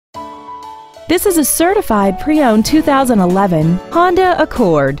This is a certified pre-owned 2011 Honda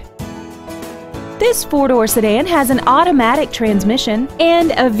Accord. This four-door sedan has an automatic transmission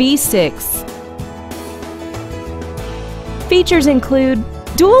and a V6. Features include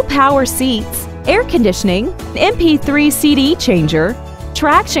dual power seats, air conditioning, MP3 CD changer,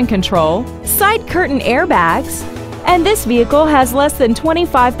 traction control, side curtain airbags, and this vehicle has less than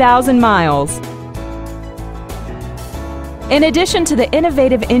 25,000 miles. In addition to the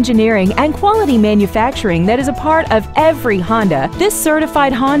innovative engineering and quality manufacturing that is a part of every Honda, this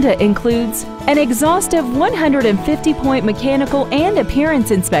certified Honda includes an exhaustive 150-point mechanical and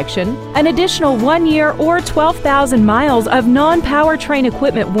appearance inspection, an additional 1 year or 12,000 miles of non-powertrain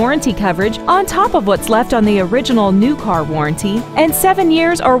equipment warranty coverage on top of what's left on the original new car warranty, and 7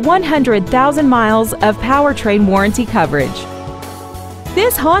 years or 100,000 miles of powertrain warranty coverage.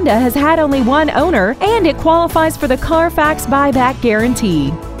 This Honda has had only one owner and it qualifies for the Carfax buyback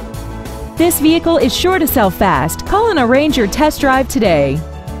guarantee. This vehicle is sure to sell fast. Call and arrange your test drive today.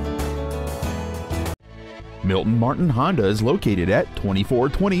 Milton Martin Honda is located at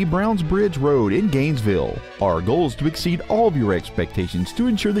 2420 Browns Bridge Road in Gainesville. Our goal is to exceed all of your expectations to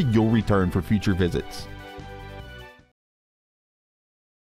ensure that you'll return for future visits.